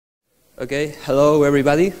Okay, hello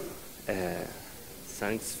everybody.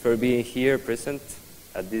 Thanks for being here present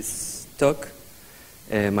at this talk.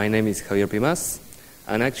 My name is Javier Pimás,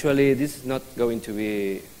 and actually this is not going to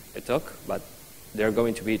be a talk, but there are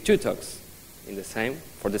going to be two talks in the same,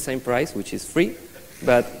 for the same price, which is free,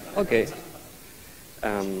 but okay.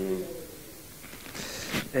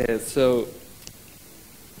 So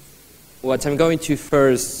what I'm going to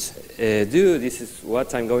first do, this is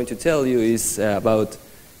what I'm going to tell you, is about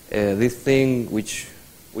this thing which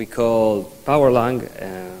we call Powerlang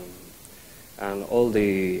and all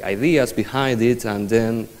the ideas behind it, and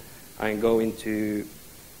then I'm going to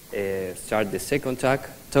start the second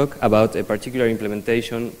talk about a particular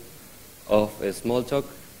implementation of a Smalltalk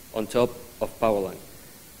on top of Powerlang.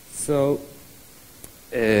 So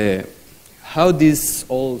how this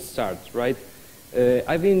all starts, right?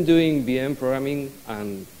 I've been doing VM programming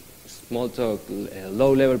and Smalltalk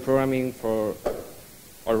low-level programming for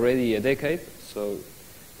already a decade, so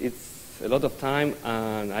it's a lot of time,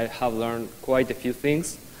 and I have learned quite a few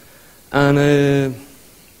things. And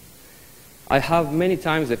I have many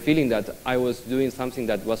times the feeling that I was doing something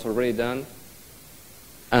that was already done,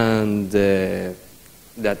 and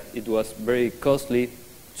that it was very costly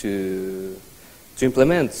to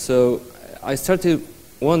implement. So I started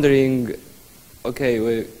wondering, okay,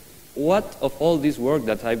 well, what of all this work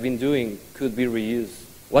that I've been doing could be reused?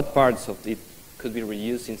 What parts of it could be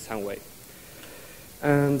reused in some way?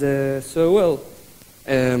 And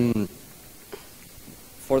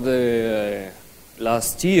for the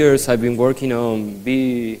last years, I've been working on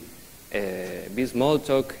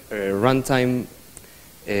Smalltalk runtime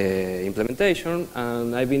implementation,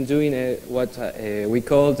 and I've been doing what we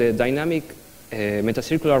call the dynamic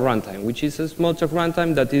meta-circular runtime, which is a Smalltalk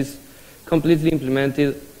runtime that is completely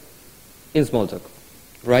implemented in Smalltalk,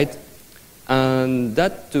 right? And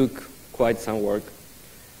that took quite some work.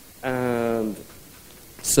 And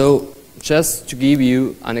so just to give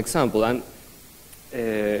you an example, and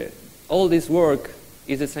all this work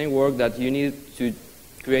is the same work that you need to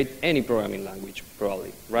create any programming language,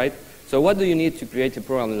 probably, right? So what do you need to create a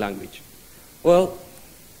programming language? Well,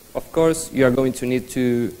 of course, you are going to need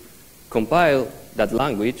to compile that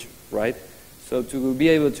language, right? So to be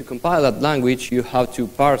able to compile that language, you have to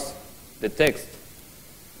parse the text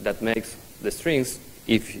that makes the strings,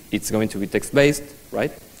 if it's going to be text-based,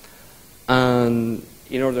 right? And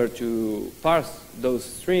in order to parse those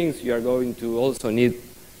strings, you are going to also need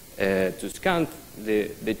to scan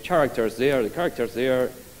the characters there,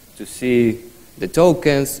 to see the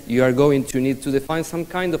tokens. You are going to need to define some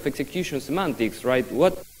kind of execution semantics, right?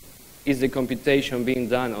 What is the computation being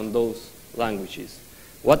done on those languages?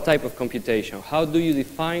 What type of computation? How do you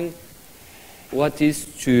define what is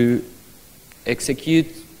to execute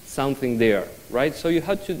something there, right? So you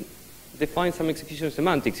have to define some execution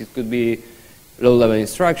semantics. It could be low-level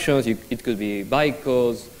instructions, it could be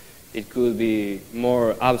bytecodes, it could be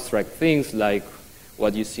more abstract things like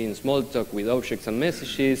what you see in Smalltalk with objects and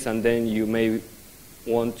messages, and then you may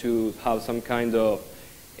want to have some kind of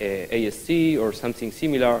AST or something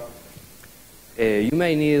similar. You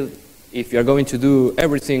may need, if you're going to do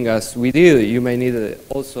everything as we did, you may need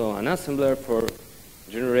also an assembler for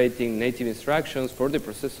generating native instructions for the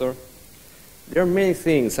processor. There are many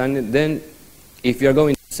things, and then if you're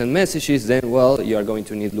going to send messages, then, well, you are going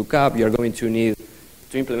to need lookup, you are going to need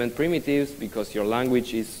to implement primitives because your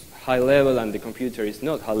language is high level and the computer is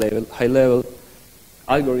not high level.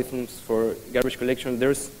 Algorithms for garbage collection,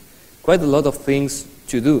 there's quite a lot of things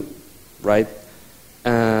to do, right?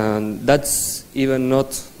 And that's even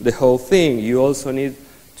not the whole thing. You also need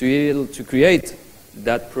to be able to create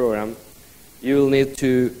that program. You will need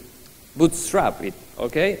to bootstrap it,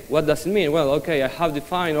 okay? What does it mean? Well, okay, I have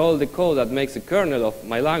defined all the code that makes the kernel of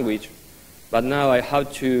my language, but now I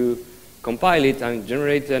have to compile it and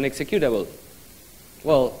generate an executable.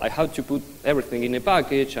 Well, I have to put everything in a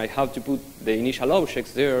package, I have to put the initial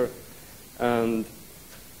objects there, and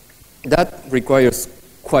that requires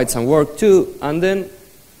quite some work too, and then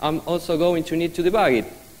I'm also going to need to debug it,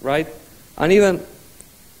 right? And even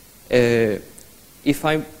if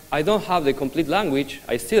I don't have the complete language,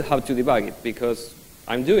 I still have to debug it because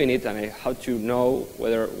I'm doing it and I have to know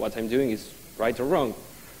whether what I'm doing is right or wrong,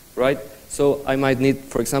 right? So I might need,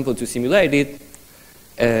 for example, to simulate it.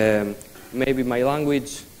 Maybe my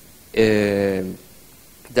language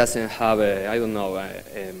doesn't have a, I don't know,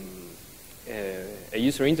 a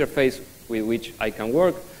user interface with which I can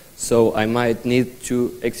work, so I might need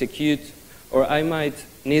to execute, or I might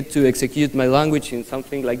need to execute my language in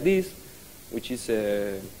something like this, which is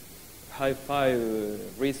a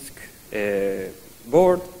high-five risk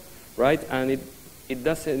board, right? And it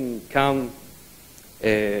doesn't come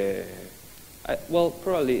well,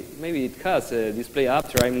 probably, maybe it has a display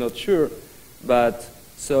after, I'm not sure. But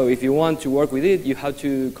so if you want to work with it, you have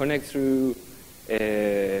to connect through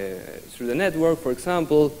the network, for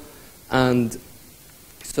example, and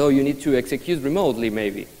so you need to execute remotely,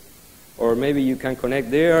 maybe. Or maybe you can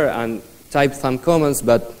connect there and type some commands,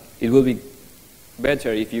 but it will be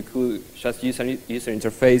better if you could just use a user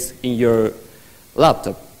interface in your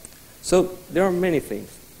laptop. So there are many things,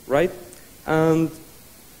 right? And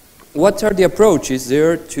what are the approaches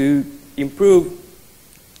there to improve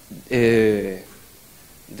the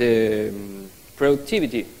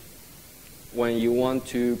productivity when you want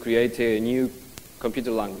to create a new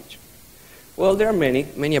computer language? Well, there are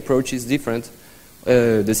many approaches different.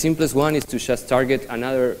 The simplest one is to just target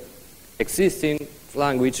another existing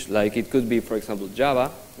language, like it could be, for example,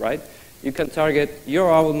 Java, right? You can target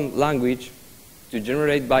your own language to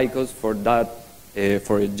generate bytecodes for that,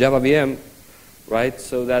 for a Java VM, right?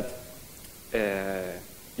 So that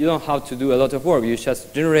you don't have to do a lot of work. You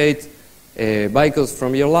just generate bytecodes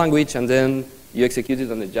from your language and then you execute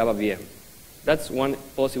it on the Java VM. That's one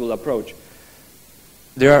possible approach.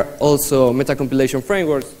 There are also meta-compilation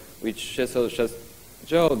frameworks, which just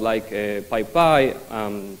showed, like PyPy,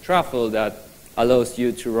 Truffle, that allows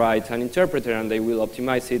you to write an interpreter and they will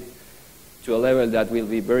optimize it to a level that will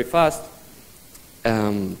be very fast.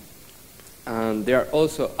 And there are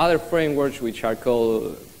also other frameworks which are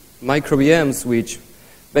called micro VMs, which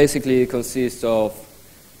basically consist of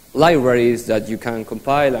libraries that you can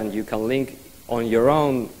compile and you can link on your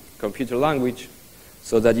own computer language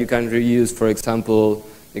so that you can reuse, for example,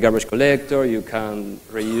 the garbage collector, you can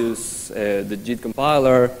reuse the JIT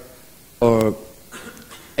compiler or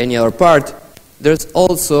any other part. There's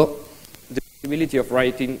also the possibility of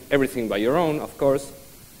writing everything by your own, of course,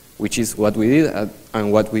 which is what we did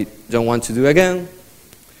and what we don't want to do again.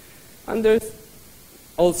 And there's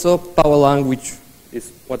also Powerlang, which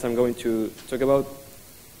is what I'm going to talk about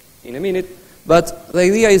in a minute. But the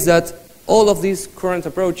idea is that all of these current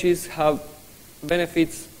approaches have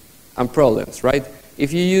benefits and problems, right?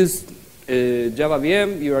 If you use Java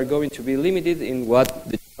VM, you are going to be limited in what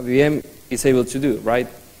the Java VM is able to do, right?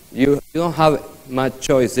 You don't have much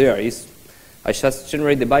choice there. I just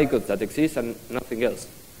generate the bytecodes that exist and nothing else.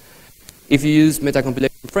 If you use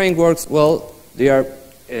meta-compilation frameworks, well, they are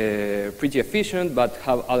pretty efficient, but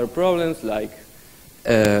have other problems, like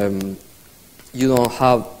you don't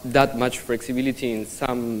have that much flexibility in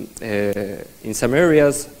some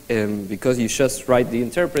areas, because you just write the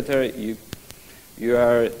interpreter. You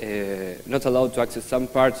are not allowed to access some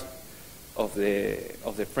parts of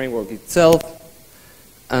the framework itself.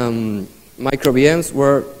 Micro VMs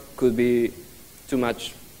could be too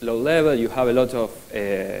much low level. You have a lot of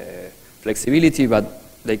flexibility, but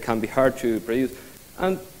they can be hard to produce.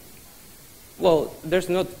 And well, there's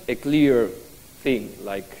not a clear thing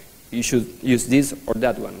like you should use this or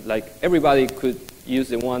that one. Like everybody could use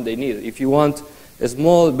the one they need. If you want a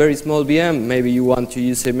small, very small VM, maybe you want to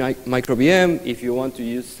use a micro VM. If you want to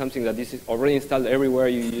use something that is already installed everywhere,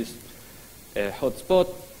 you use a hotspot.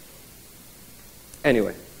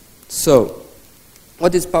 Anyway, so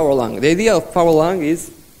what is Powerlang? The idea of Powerlang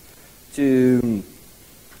is to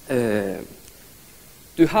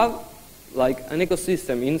have like an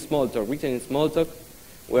ecosystem in Smalltalk, written in Smalltalk,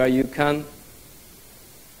 where you can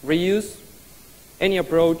reuse any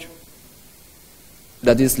approach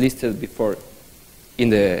that is listed before in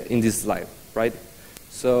this slide, right?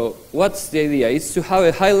 So what's the idea? It's to have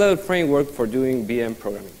a high-level framework for doing VM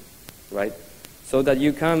programming, right? So that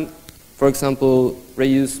you can, for example,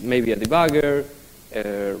 reuse maybe a debugger,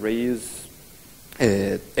 reuse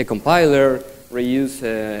a compiler, reuse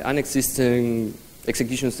an existing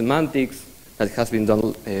execution semantics that has been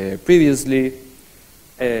done previously,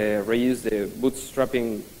 reuse the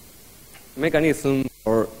bootstrapping mechanism,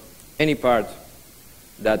 or any part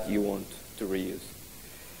that you want to reuse.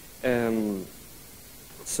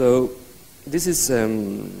 So this is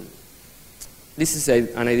an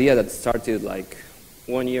idea that started like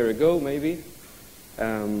 1 year ago, maybe.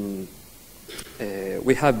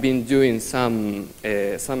 We have been doing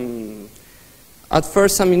at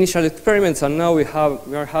first some initial experiments, and now we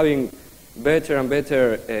are having better and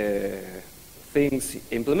better things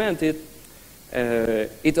implemented.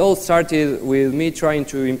 It all started with me trying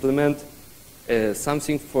to implement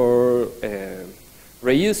something for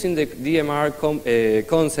reusing the DMR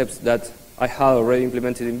concepts that I had already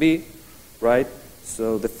implemented in B, right?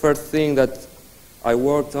 So the first thing that I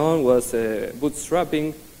worked on was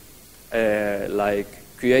bootstrapping, like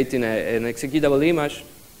creating an executable image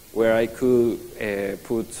where I could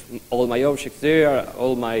put all my objects there,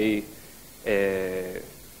 all my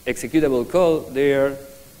executable code there,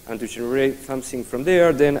 and to generate something from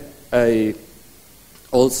there. Then I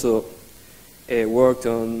also worked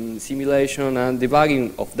on simulation and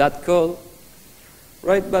debugging of that code,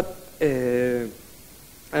 right? But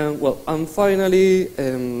and finally,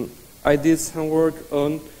 I did some work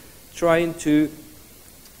on trying to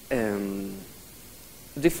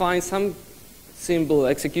define some simple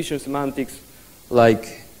execution semantics,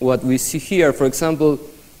 like what we see here. For example,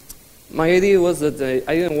 my idea was that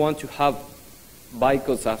I didn't want to have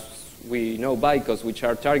bytecodes as we know bytecodes, which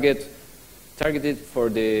are targeted for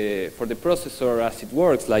the processor as it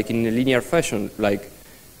works, like in a linear fashion, like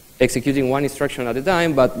executing one instruction at a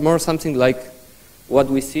time, but more something like what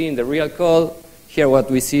we see in the real code. Here what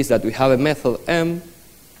we see is that we have a method m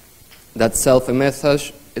that sells a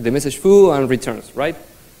message, the message foo, and returns, right?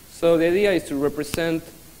 So the idea is to represent,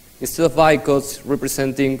 instead of bytecodes,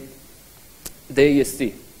 representing the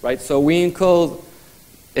AST, right? So we encode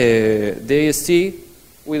the AST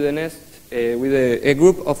with a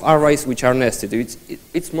group of arrays which are nested.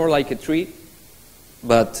 It's more like a tree,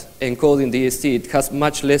 but encoding the AST, it has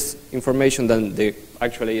much less information than the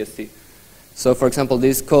actual AST. So for example,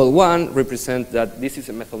 this code 1 represents that this is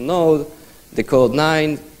a method node. The code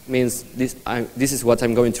 9 means this is what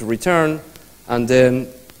I'm going to return. And then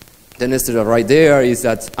the nested array there is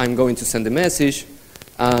that I'm going to send a message.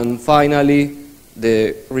 And finally,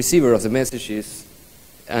 the receiver of the message is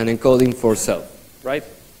an encoding for self, right?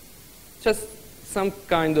 Just some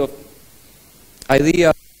kind of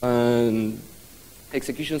idea and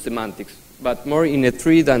execution semantics, but more in a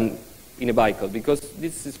tree than in a bytecode, because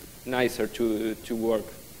this is nicer to work.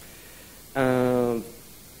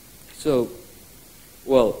 So,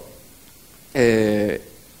 well, it's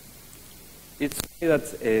funny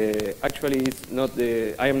that actually it's not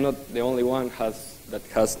I am not the only one that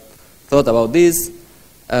has thought about this.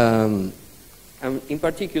 And in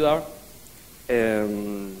particular, there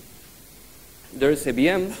is a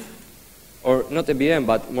VM, or not a VM,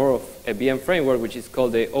 but more of a VM framework, which is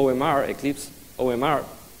called the OMR, Eclipse OMR,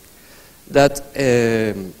 that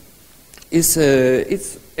it's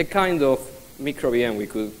a kind of micro VM, we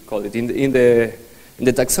could call it. In the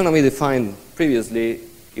taxonomy defined previously,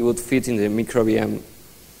 it would fit in the micro VM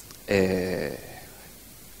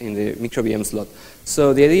slot.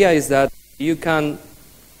 So the idea is that you can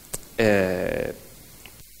a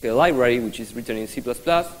library which is written in C++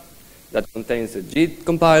 that contains a JIT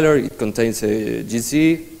compiler, it contains a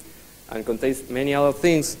GC, and contains many other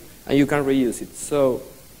things, and you can reuse it. So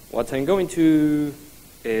what I'm going to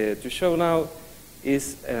show now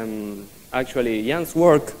is actually Jan's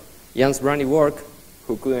brand new work,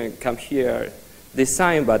 who couldn't come here this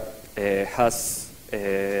time, but has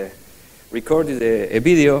recorded a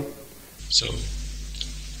video. So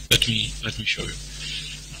let me show you.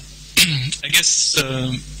 I guess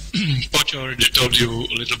Poch already told you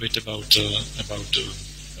a little bit about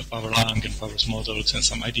Powerlang and Power Smalltalk, and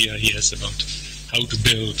some idea he has about how to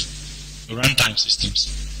build runtime systems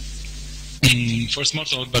for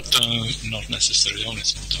Smalltalk, but not necessarily only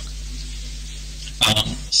Smalltalk.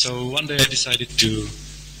 So one day I decided to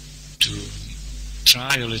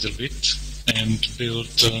try a little bit and build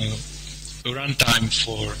a runtime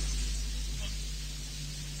for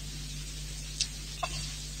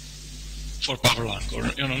Powerlang, or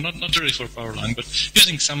not really for Powerlang, but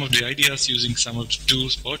using some of the ideas, using some of the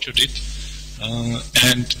tools Pocho did,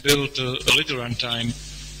 and build a little runtime,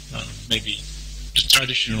 maybe the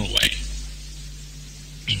traditional way.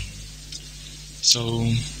 So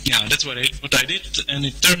yeah, that's what I did, and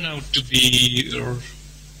it turned out to be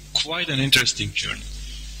quite an interesting journey.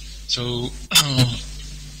 So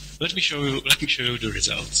let me show you the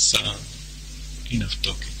results. Enough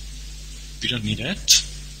talking. We don't need that.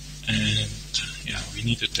 And yeah, we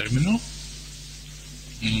need a terminal.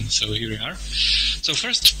 So here we are. So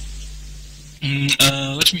first,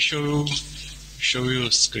 let me show you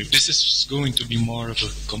a script. This is going to be more of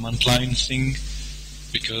a command line thing,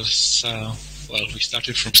 because well, we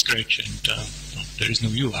started from scratch and there is no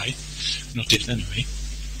UI, not yet anyway.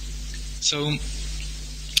 So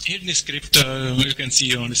here in the script, you can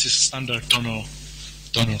see this is standard tonal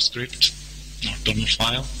script or tonal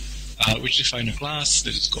file. Which define a class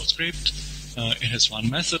that is called script. It has one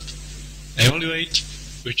method, evaluate,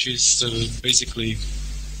 which is basically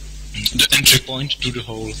the entry point to the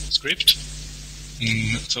whole script.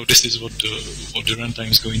 So this is what the runtime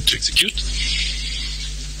is going to execute,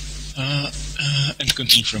 and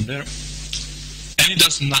continue from there. And it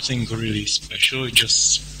does nothing really special. It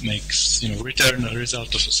just makes return a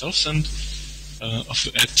result of a self send of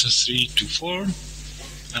at 3 to 4.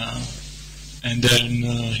 And then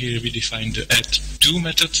here we define the add2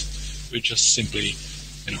 method, which just simply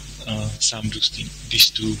sum these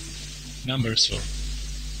two numbers or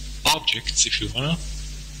objects, if you wanna,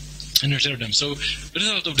 and return them. So the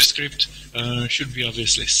result of the script should be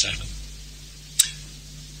obviously 7.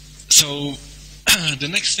 So the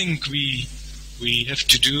next thing we have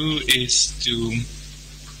to do is to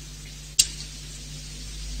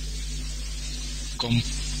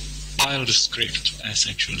compile the script,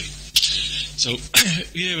 essentially. So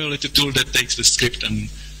we have a little tool that takes the script and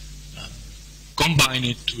combine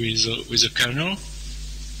it with a kernel,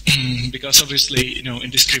 because obviously, in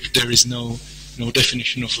the script there is no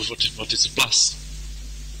definition of what is a plus.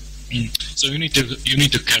 So you need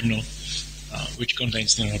a kernel which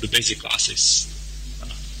contains the basic classes,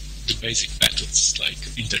 the basic methods like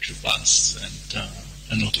integer plus and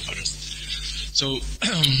a lot of others. So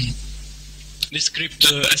this script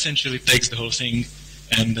essentially takes the whole thing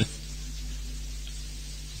and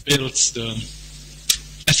builds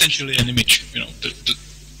essentially an image, an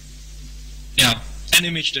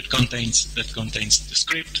image that contains the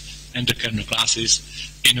script and the kernel classes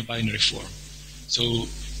in a binary form. So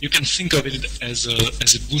you can think of it as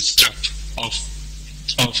a bootstrap of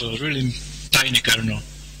a really tiny kernel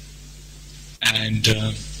and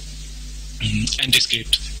the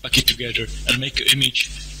script, pack it together and make an image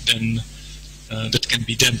then that can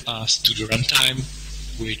be then passed to the runtime,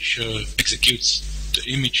 which executes the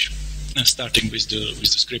image starting with the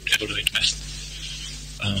script evaluate method.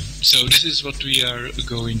 So this is what we are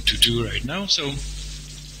going to do right now. So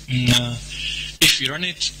if we run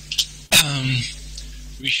it,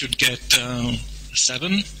 we should get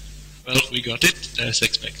 7. Well, we got it as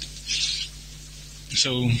expected.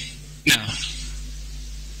 So now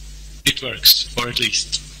it works, or at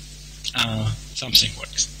least something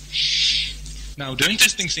works. Now the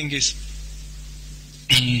interesting thing is,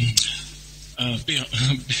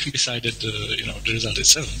 beside that, the result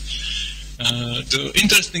is 7. The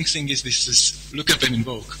interesting thing is this is lookup and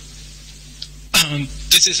invoke.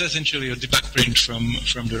 This is essentially a debug print from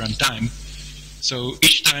the runtime. So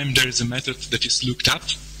each time there is a method that is looked up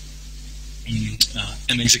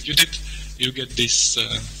and executed, you get this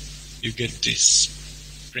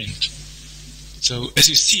print. So as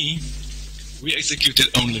you see, we executed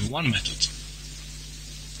only one method,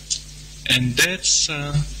 and that's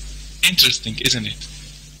interesting, isn't it?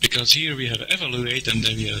 Because here we have evaluate and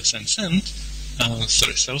then we have send,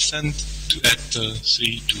 self-send to add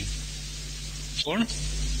 3 to 4.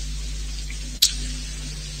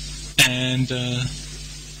 And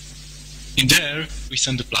in there we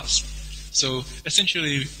send a plus. So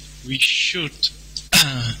essentially we should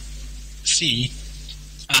see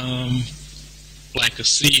like a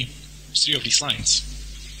three of these lines.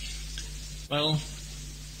 Well,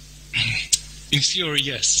 in theory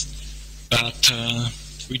yes, but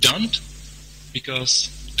we don't, because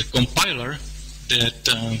the compiler that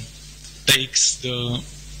takes the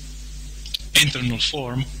internal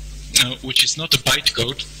form, which is not a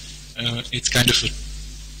bytecode, it's kind of a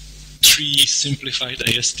tree simplified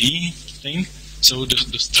AST thing. So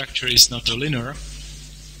the structure is not a linear,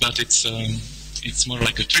 but it's more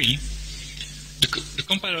like a tree. The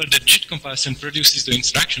compiler that JIT compiles and produces the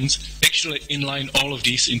instructions actually inline all of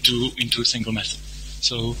these into a single method.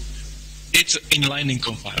 So it's an inlining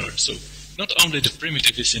compiler. So not only the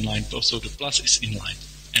primitive is inlined, but also the plus is inlined,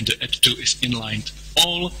 and the add2 is inlined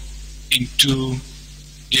all into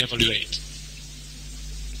the evaluate.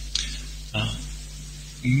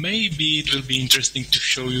 Maybe it will be interesting to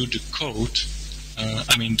show you the code,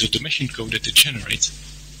 the machine code that it generates.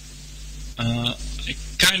 I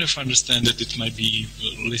kind of understand that it might be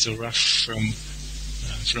a little rough from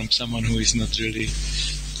someone who is not really,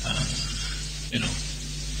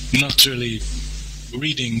 not really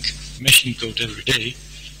reading machine code every day.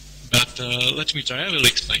 But let me try. I will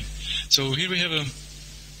explain. So here we have a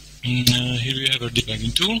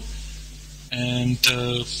debugging tool, and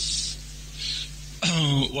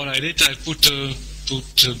what I did, I put a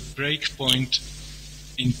breakpoint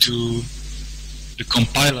into the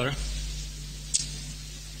compiler.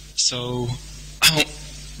 So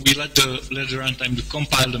we let the runtime to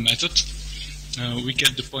compile the method. We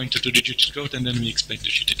get the pointer to the JIT code, and then we expect the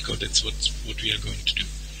JIT code. That's what we are going to do.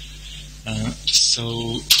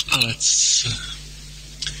 So let's.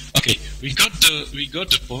 Okay, we got the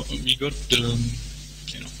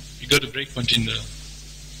breakpoint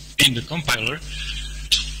in the compiler.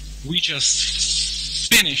 We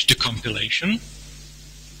just finished the compilation,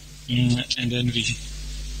 and then we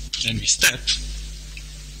step.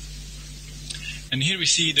 And here we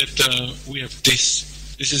see that we have this.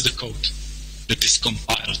 This is the code that is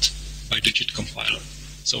compiled by the JIT compiler.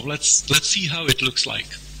 So let's see how it looks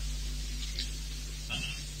like.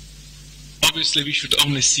 obviously we should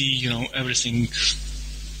only see everything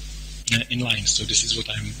in line. So this is what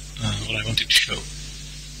I wanted to show.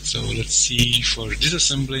 So let's see for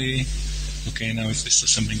disassembly. Okay, now it's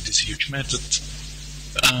disassembling this huge method.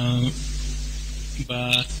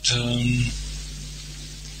 But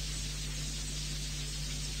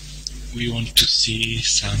we want to see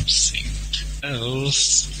something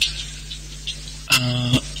else.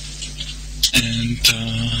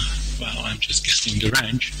 Well, I'm just guessing the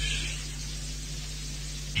range.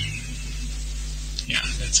 Yeah,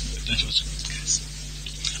 that was a good guess.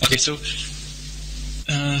 Okay, so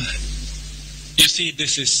you see,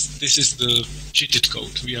 this is the cheated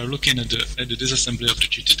code. We are looking at the disassembly of the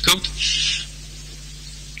cheated code.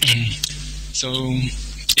 So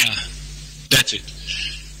yeah, that's it.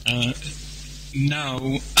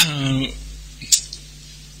 Now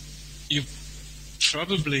you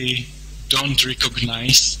probably don't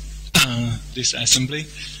recognize this assembly.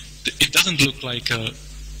 It doesn't look like a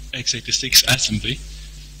x86 assembly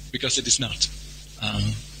because it is not.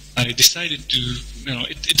 I decided to,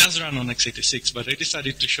 it does run on x86, but I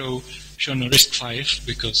decided to show on a RISC-V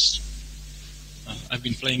because I've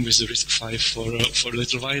been playing with the RISC-V for a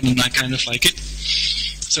little while and I kind of like it.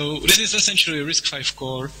 So this is essentially a RISC-V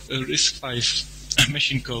core, a RISC-V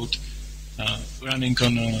machine code running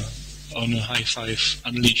on a Hi5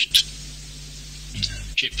 unleashed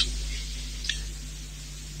chip.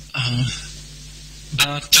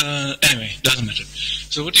 But anyway, doesn't matter.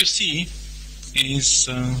 So what you see is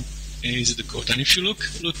the code, and if you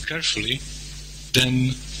look carefully,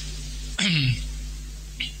 then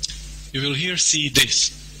you will here see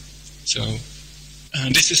this. So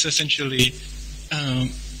this is essentially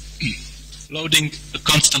loading a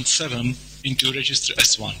constant 7 into register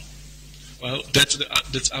S1. Well,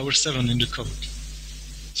 that's our 7 in the code.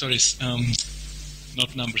 Sorry,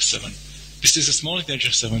 not number 7. This is a small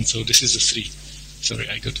integer 7, so this is a 3. Sorry,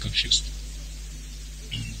 I got confused.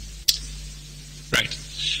 Right.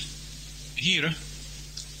 Here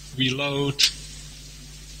we load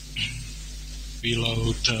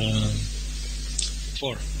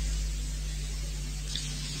 4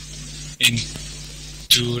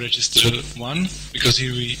 into register 1 because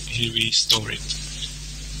here we store it.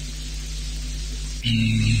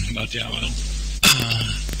 But yeah, well,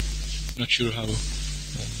 not sure how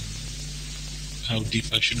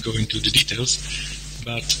deep I should go into the details,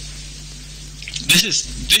 but this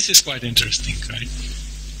is quite interesting, right?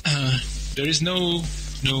 There is no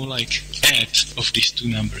like add of these two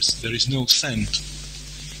numbers. There is no send.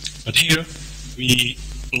 But here we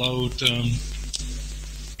load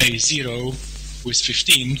A0 with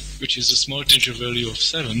 15, which is a small integer value of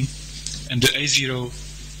 7, and the A0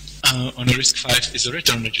 on a RISC-V is a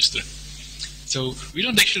return register. So we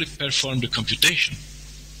don't actually perform the computation.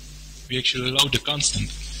 We actually load the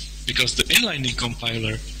constant because the inlining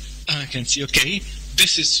compiler can see, okay,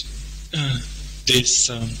 this is this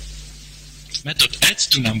method adds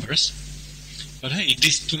two numbers, but hey,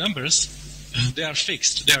 these two numbers they are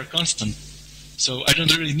fixed, they are constant. So I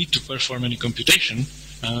don't really need to perform any computation.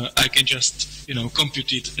 I can just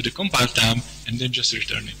compute it at the compile time and then just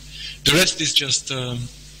return it. The rest is just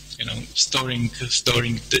storing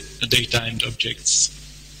the data and objects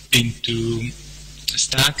into a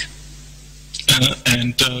stack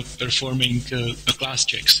and performing a class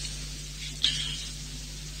checks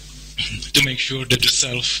to make sure that the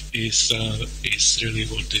self is really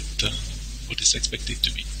what is expected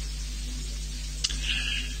to be.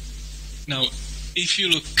 Now, if you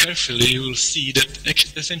look carefully, you will see that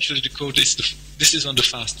essentially the code is this is on the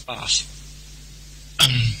fast path.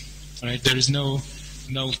 Right? There is no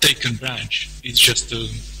taken branch. It's just a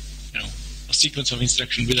sequence of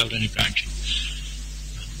instructions without any branching,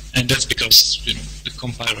 and that's because the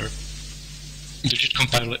JIT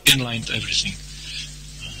compiler inlined everything.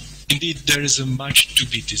 Indeed, there is much to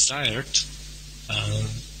be desired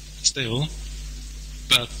still,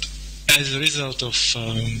 but as a result of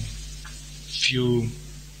few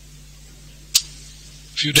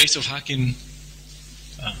days of hacking,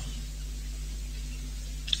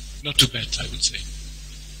 not too bad, I would say.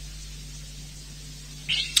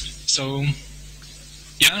 So,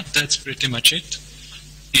 yeah, that's pretty much it.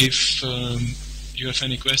 If you have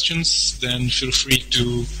any questions, then feel free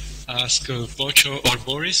to ask Pocho or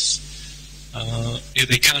Boris. If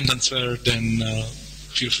they can't answer, then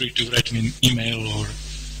feel free to write me an email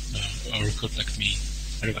or contact me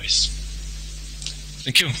otherwise.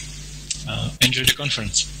 Thank you. Enjoy the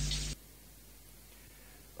conference.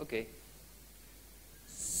 Okay.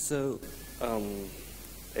 So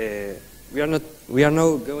we are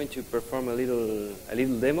now going to perform a little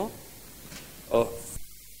demo of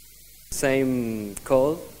same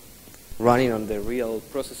call running on the real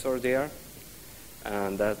processor there,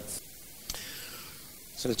 and that's.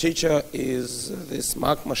 So the teacher is this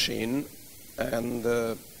Mac machine, and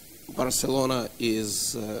Barcelona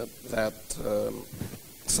is that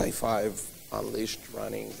Sci5 Unleashed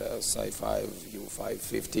running the Sci5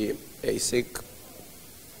 U550 ASIC.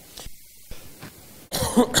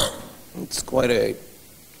 It's quite a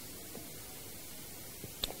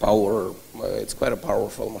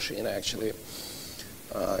powerful machine actually.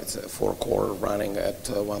 It's a 4-core running at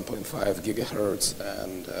 1.5 gigahertz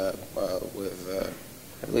and with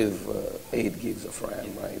I believe 8 gigs of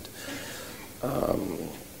RAM, right?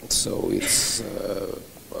 So it's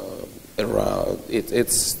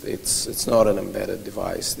it's not an embedded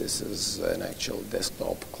device. This is an actual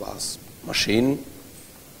desktop class machine,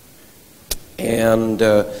 and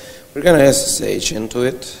we're going to SSH into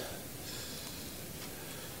it.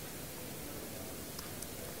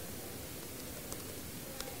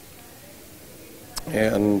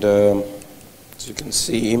 And as you can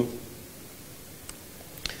see, it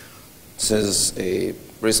says a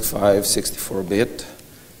RISC-V 64-bit,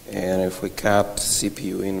 and if we cat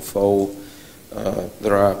CPU info,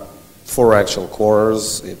 there are 4 actual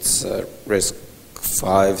cores. It's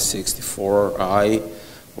RISC-V 64i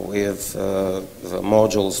with the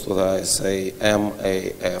modules to the ISA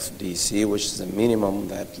MAFDC, which is the minimum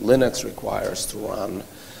that Linux requires to run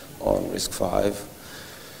on RISC-V.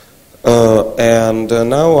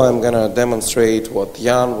 Now I'm going to demonstrate what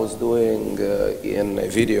Jan was doing in a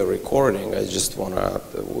video recording. I just want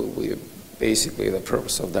to, basically the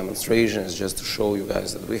purpose of demonstration is just to show you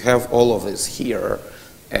guys that we have all of this here,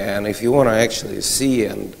 and if you want to actually see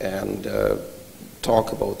and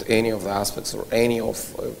talk about any of the aspects or any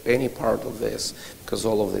part of this, because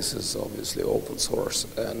all of this is obviously open source,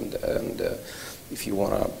 and if you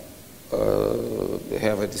want to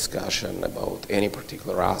have a discussion about any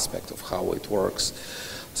particular aspect of how it works.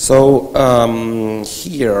 So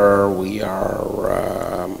here we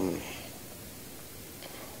are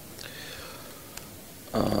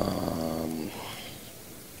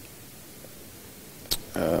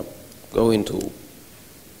going to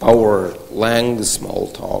Powerlang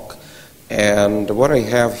smalltalk, and what I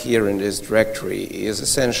have here in this directory is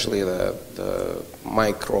essentially the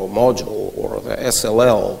micro module or the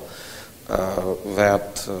SLL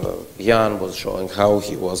that Jan was showing how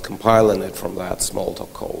he was compiling it from that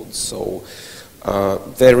Smalltalk code. So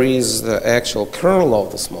there is the actual kernel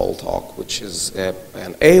of the Smalltalk, which is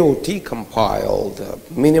an AOT compiled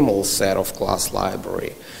minimal set of class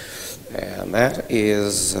library. And that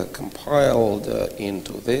is compiled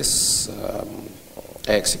into this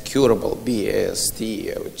executable BAST,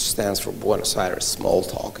 which stands for Buenos Aires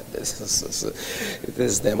Smalltalk.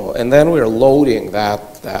 This demo. And then we're loading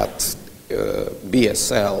that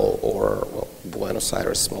BSL, or well, Buenos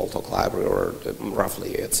Aires Smalltalk Library, or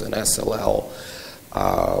roughly it's an SLL.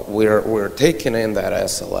 We're taking in that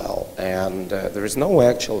SLL, and there is no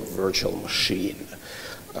actual virtual machine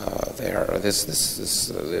there. This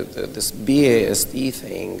BASD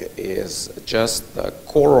thing is just the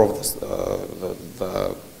core of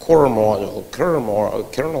the core module,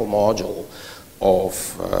 kernel module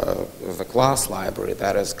of the class library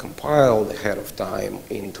that is compiled ahead of time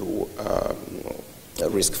into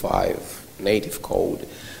RISC-V native code.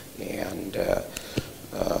 And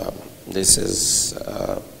this is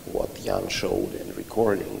what Jan showed in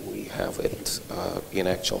recording. We have it in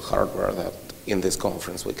actual hardware that in this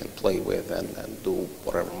conference we can play with and do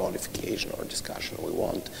whatever modification or discussion we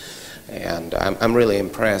want. And I'm really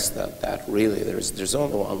impressed that really there's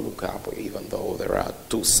only one lookup, even though there are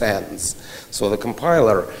 2 sends. So the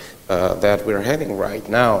compiler that we're having right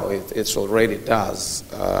now, it already does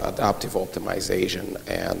adaptive optimization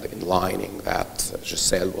and inlining that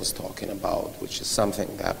Giselle was talking about, which is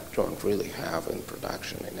something that we don't really have in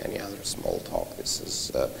production in any other Smalltalk. This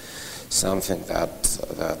is something that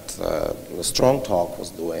the Strong Talk was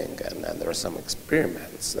doing, and there are some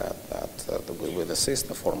experiments with the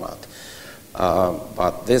SISTA format.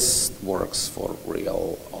 But this works for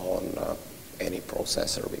real on any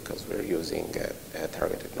processor because we're using a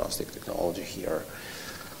target agnostic technology here.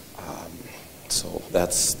 So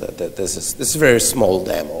this is a very small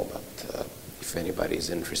demo, but if anybody is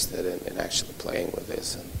interested in actually playing with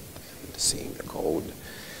this and seeing the code,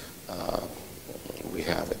 we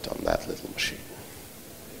have it on that little machine.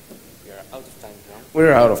 We are out of time now.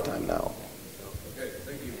 We're out of time now. Okay,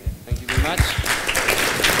 thank you. Thank you very much.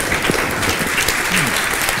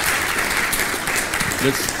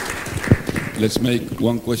 Let's make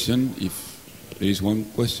one question, if there is one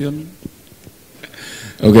question.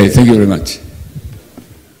 Okay, thank you very much.